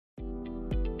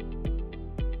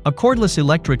A cordless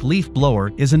electric leaf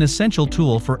blower is an essential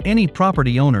tool for any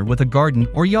property owner with a garden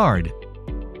or yard.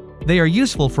 They are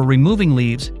useful for removing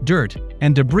leaves, dirt,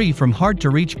 and debris from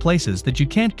hard-to-reach places that you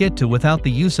can't get to without the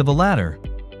use of a ladder.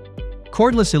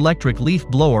 Cordless electric leaf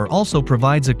blower also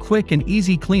provides a quick and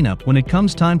easy cleanup when it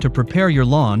comes time to prepare your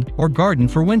lawn or garden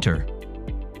for winter.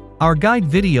 Our guide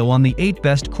video on the 8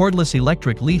 best cordless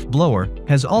electric leaf blower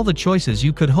has all the choices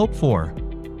you could hope for.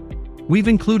 We've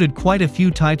included quite a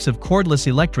few types of cordless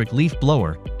electric leaf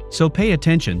blower, so pay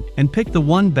attention and pick the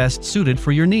one best suited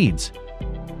for your needs.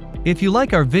 If you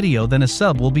like our video, then a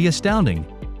sub will be astounding.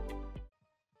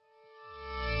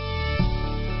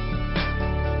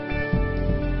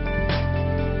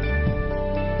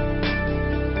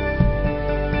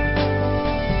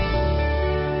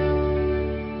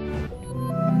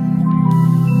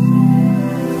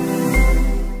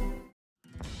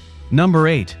 Number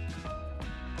 8.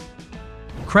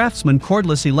 Craftsman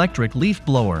Cordless Electric Leaf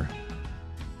Blower.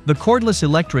 The cordless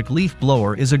electric leaf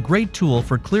blower is a great tool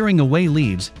for clearing away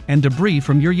leaves and debris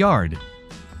from your yard.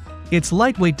 Its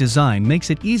lightweight design makes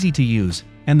it easy to use,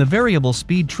 and the variable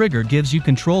speed trigger gives you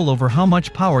control over how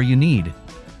much power you need.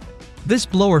 This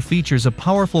blower features a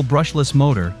powerful brushless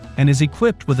motor and is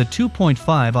equipped with a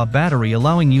 2.5Ah battery,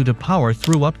 allowing you to power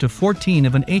through up to 14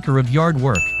 of an acre of yard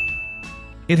work.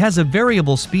 It has a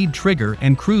variable speed trigger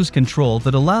and cruise control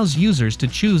that allows users to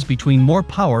choose between more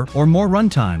power or more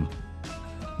runtime.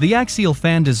 The axial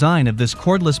fan design of this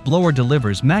cordless blower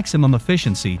delivers maximum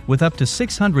efficiency with up to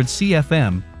 600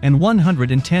 CFM and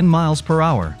 110 miles per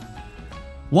hour.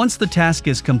 Once the task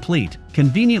is complete,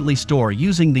 conveniently store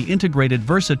using the integrated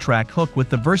VersaTrack hook with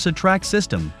the VersaTrack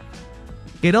system.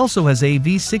 It also has a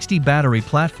V60 battery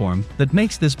platform that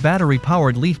makes this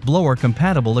battery-powered leaf blower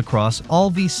compatible across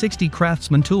all V60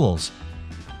 Craftsman tools.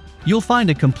 You'll find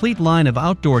a complete line of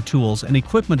outdoor tools and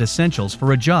equipment essentials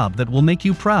for a job that will make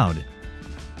you proud.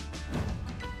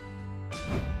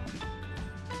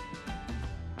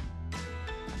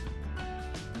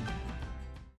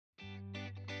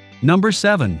 Number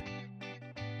 7.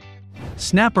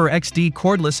 Snapper XD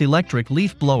Cordless Electric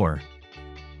Leaf Blower.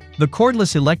 The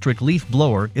cordless electric leaf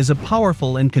blower is a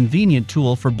powerful and convenient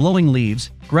tool for blowing leaves,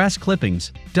 grass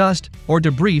clippings, dust, or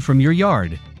debris from your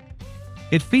yard.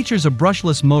 It features a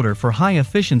brushless motor for high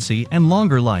efficiency and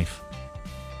longer life.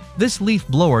 This leaf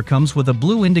blower comes with a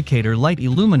blue indicator light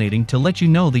illuminating to let you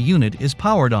know the unit is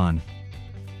powered on.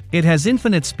 It has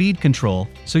infinite speed control,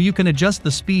 so you can adjust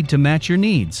the speed to match your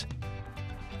needs.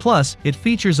 Plus, it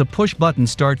features a push-button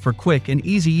start for quick and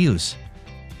easy use.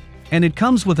 And it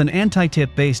comes with an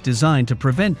anti-tip base designed to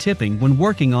prevent tipping when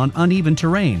working on uneven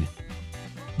terrain.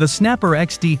 The Snapper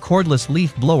XD cordless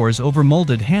leaf blower's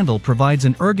overmolded handle provides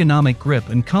an ergonomic grip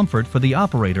and comfort for the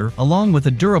operator, along with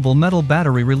a durable metal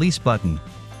battery release button.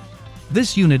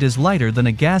 This unit is lighter than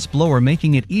a gas blower,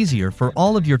 making it easier for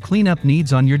all of your cleanup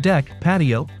needs on your deck,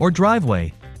 patio, or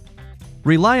driveway.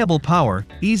 Reliable power,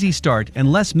 easy start,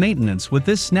 and less maintenance with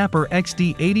this Snapper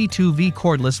XD 82V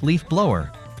cordless leaf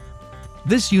blower.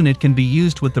 This unit can be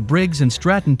used with the Briggs &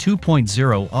 Stratton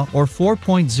 2.0Ah or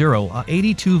 4.0Ah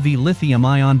 82V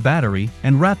lithium-ion battery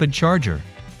and rapid charger.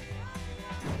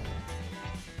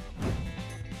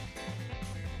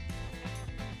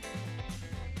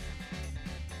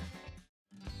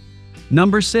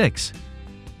 Number 6.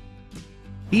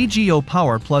 EGO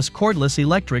Power Plus Cordless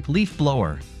Electric Leaf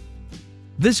Blower.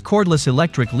 This cordless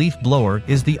electric leaf blower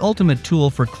is the ultimate tool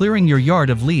for clearing your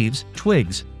yard of leaves,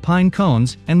 twigs, pine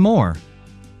cones, and more.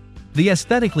 The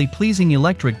aesthetically pleasing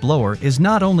electric blower is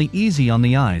not only easy on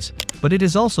the eyes, but it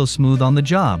is also smooth on the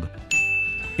job.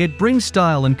 It brings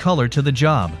style and color to the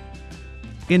job.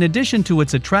 In addition to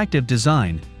its attractive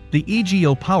design, the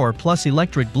EGO Power Plus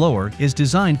electric blower is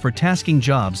designed for tasking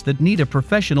jobs that need a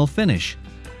professional finish.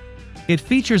 It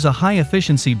features a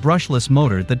high-efficiency brushless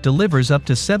motor that delivers up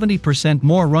to 70%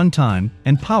 more runtime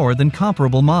and power than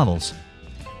comparable models.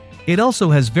 It also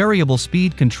has variable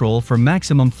speed control for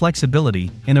maximum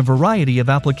flexibility in a variety of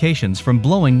applications, from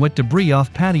blowing wet debris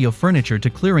off patio furniture to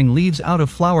clearing leaves out of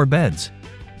flower beds.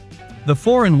 The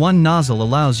 4-in-1 nozzle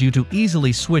allows you to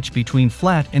easily switch between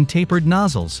flat and tapered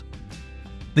nozzles.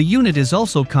 The unit is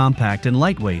also compact and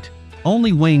lightweight,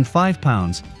 only weighing 5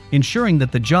 pounds, ensuring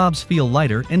that the jobs feel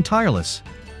lighter and tireless.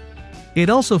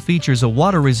 It also features a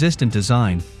water-resistant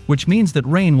design, which means that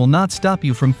rain will not stop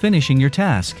you from finishing your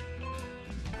task.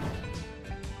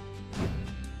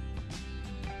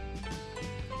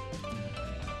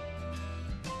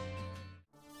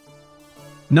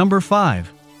 Number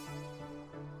 5.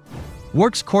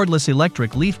 Works Cordless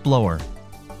Electric Leaf Blower.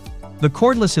 The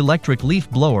cordless electric leaf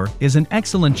blower is an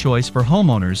excellent choice for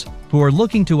homeowners who are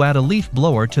looking to add a leaf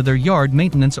blower to their yard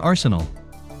maintenance arsenal.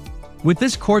 With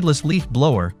this cordless leaf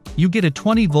blower, you get a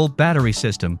 20-volt battery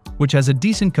system, which has a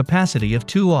decent capacity of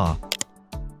 2 Ah.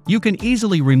 You can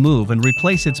easily remove and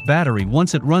replace its battery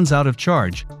once it runs out of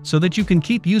charge, so that you can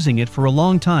keep using it for a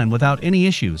long time without any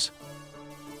issues.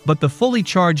 But the fully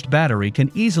charged battery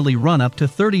can easily run up to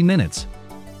 30 minutes.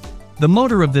 The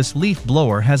motor of this leaf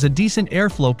blower has a decent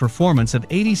airflow performance of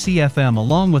 80 CFM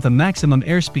along with a maximum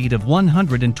airspeed of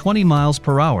 120 miles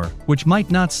per hour, which might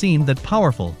not seem that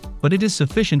powerful, but it is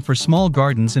sufficient for small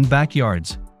gardens and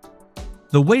backyards.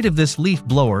 The weight of this leaf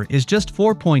blower is just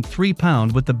 4.3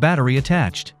 pounds with the battery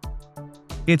attached.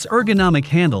 Its ergonomic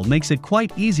handle makes it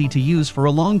quite easy to use for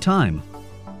a long time.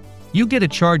 You get a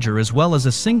charger as well as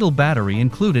a single battery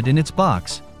included in its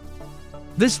box.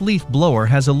 This leaf blower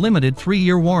has a limited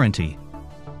 3-year warranty.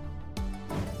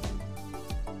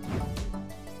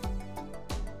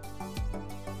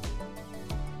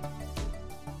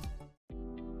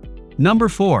 Number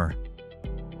 4.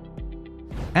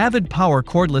 Avid Power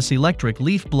Cordless Electric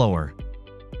Leaf Blower.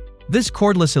 This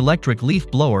cordless electric leaf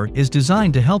blower is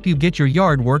designed to help you get your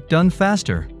yard work done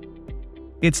faster.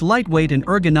 Its lightweight and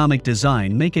ergonomic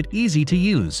design make it easy to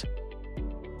use.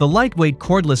 The lightweight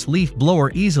cordless leaf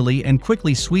blower easily and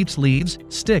quickly sweeps leaves,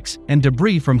 sticks, and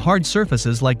debris from hard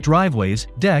surfaces like driveways,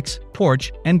 decks,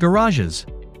 porch, and garages.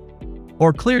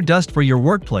 Or clear dust for your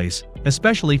workplace,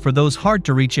 especially for those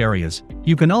hard-to-reach areas.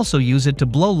 You can also use it to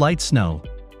blow light snow.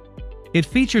 It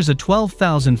features a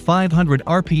 12,500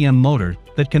 RPM motor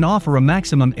that can offer a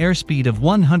maximum airspeed of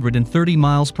 130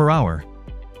 miles per hour.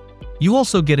 You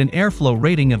also get an airflow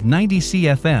rating of 90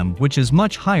 CFM, which is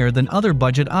much higher than other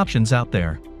budget options out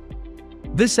there.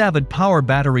 This Avid Power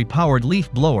battery-powered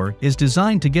leaf blower is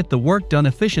designed to get the work done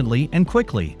efficiently and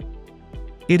quickly.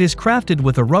 It is crafted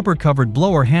with a rubber-covered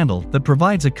blower handle that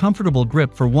provides a comfortable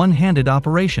grip for one-handed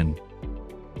operation.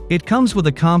 It comes with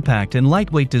a compact and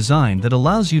lightweight design that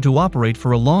allows you to operate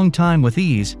for a long time with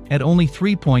ease, at only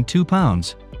 3.2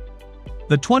 pounds.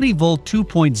 The 20-volt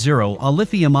 2.0 Ah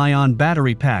lithium-ion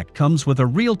battery pack comes with a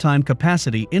real-time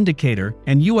capacity indicator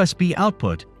and USB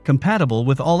output, compatible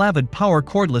with all Avid Power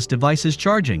cordless devices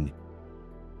charging.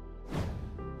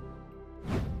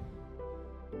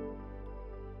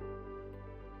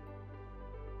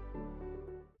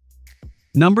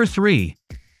 Number 3.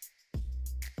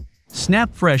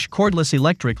 Snap Fresh Cordless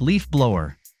Electric Leaf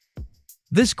Blower.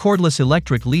 This cordless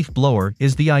electric leaf blower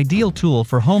is the ideal tool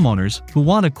for homeowners who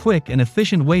want a quick and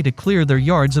efficient way to clear their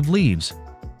yards of leaves.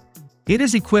 It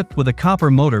is equipped with a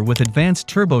copper motor with advanced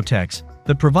TurboTech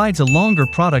that provides a longer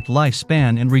product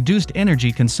lifespan and reduced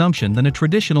energy consumption than a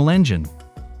traditional engine.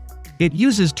 It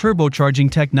uses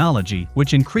turbocharging technology,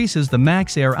 which increases the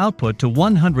max air output to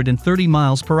 130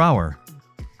 miles per hour.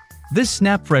 This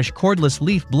SnapFresh cordless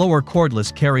leaf blower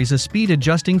cordless carries a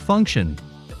speed-adjusting function.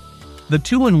 The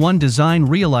 2-in-1 design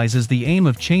realizes the aim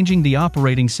of changing the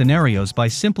operating scenarios by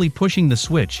simply pushing the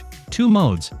switch. 2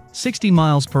 modes, 60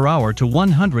 miles per hour to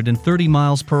 130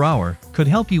 miles per hour, could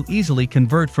help you easily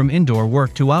convert from indoor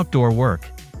work to outdoor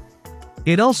work.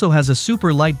 It also has a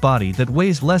super light body that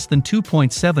weighs less than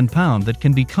 2.7 pounds that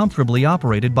can be comfortably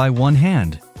operated by one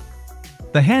hand.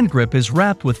 The hand grip is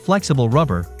wrapped with flexible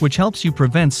rubber, which helps you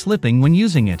prevent slipping when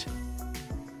using it.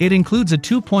 It includes a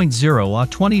 2.0 Ah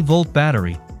 20-volt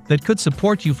battery that could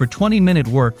support you for 20-minute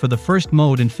work for the first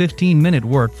mode and 15-minute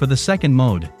work for the second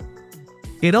mode.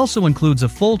 It also includes a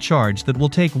full charge that will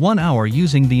take 1 hour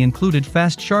using the included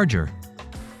fast charger.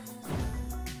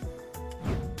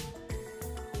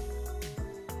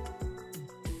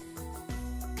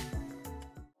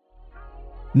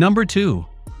 Number 2.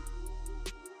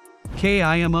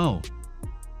 KIMO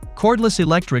Cordless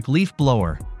Electric Leaf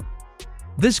Blower.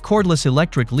 This cordless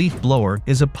electric leaf blower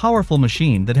is a powerful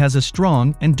machine that has a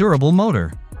strong and durable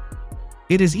motor.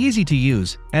 It is easy to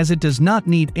use, as it does not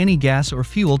need any gas or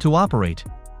fuel to operate.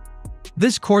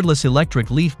 This cordless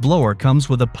electric leaf blower comes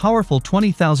with a powerful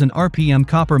 20,000 RPM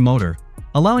copper motor,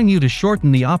 allowing you to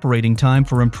shorten the operating time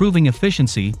for improving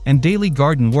efficiency and daily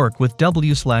garden work with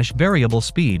variable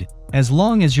speed, as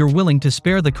long as you're willing to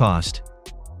spare the cost.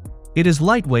 It is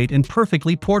lightweight and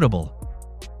perfectly portable.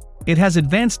 It has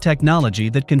advanced technology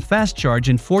that can fast charge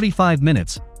in 45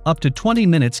 minutes, up to 20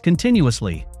 minutes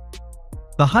continuously.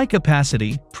 The high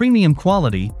capacity, premium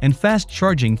quality, and fast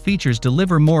charging features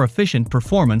deliver more efficient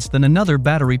performance than another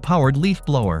battery-powered leaf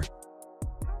blower.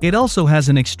 It also has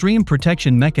an extreme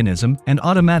protection mechanism and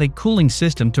automatic cooling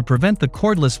system to prevent the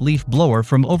cordless leaf blower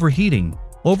from overheating,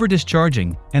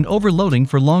 over-discharging, and overloading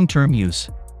for long-term use.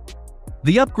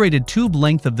 The upgraded tube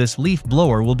length of this leaf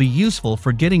blower will be useful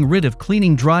for getting rid of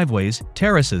cleaning driveways,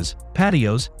 terraces,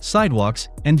 patios, sidewalks,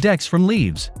 and decks from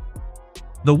leaves.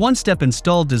 The one-step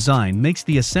installed design makes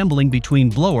the assembling between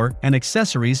blower and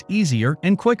accessories easier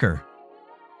and quicker.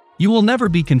 You will never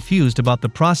be confused about the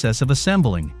process of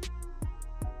assembling.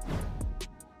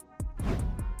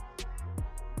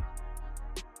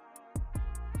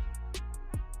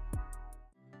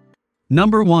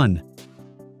 Number 1.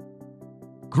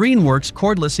 Greenworks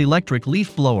Cordless Electric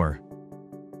Leaf Blower.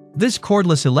 This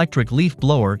cordless electric leaf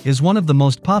blower is one of the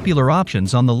most popular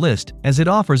options on the list as it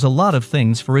offers a lot of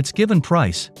things for its given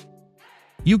price.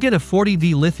 You get a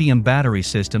 40V lithium battery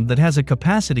system that has a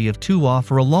capacity of 2 Ah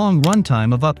for a long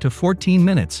runtime of up to 14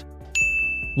 minutes.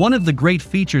 One of the great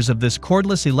features of this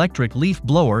cordless electric leaf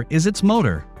blower is its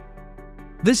motor.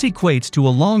 This equates to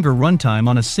a longer runtime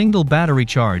on a single battery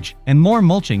charge and more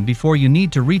mulching before you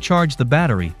need to recharge the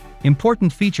battery,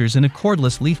 important features in a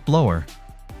cordless leaf blower.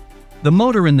 The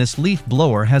motor in this leaf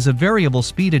blower has a variable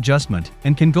speed adjustment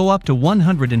and can go up to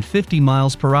 150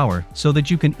 miles per hour so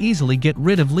that you can easily get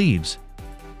rid of leaves.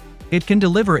 It can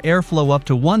deliver airflow up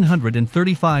to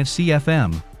 135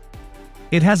 CFM.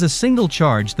 It has a single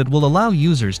charge that will allow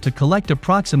users to collect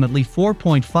approximately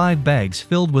 4.5 bags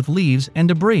filled with leaves and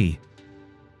debris.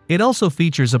 It also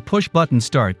features a push-button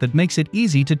start that makes it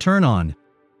easy to turn on.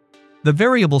 The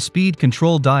variable speed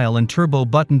control dial and turbo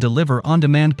button deliver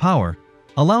on-demand power,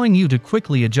 allowing you to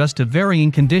quickly adjust to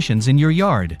varying conditions in your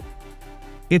yard.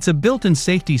 It's a built-in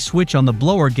safety switch on the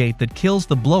blower gate that kills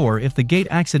the blower if the gate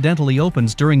accidentally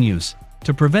opens during use,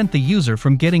 to prevent the user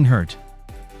from getting hurt.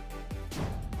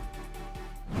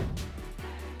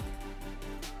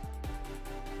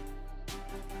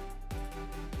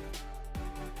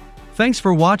 Thanks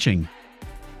for watching.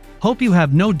 Hope you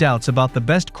have no doubts about the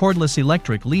best cordless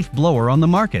electric leaf blower on the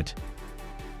market.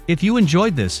 If you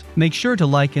enjoyed this, make sure to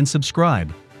like and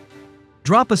subscribe.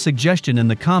 Drop a suggestion in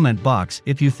the comment box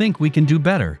if you think we can do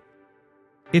better.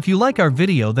 If you like our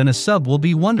video, then a sub will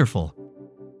be wonderful.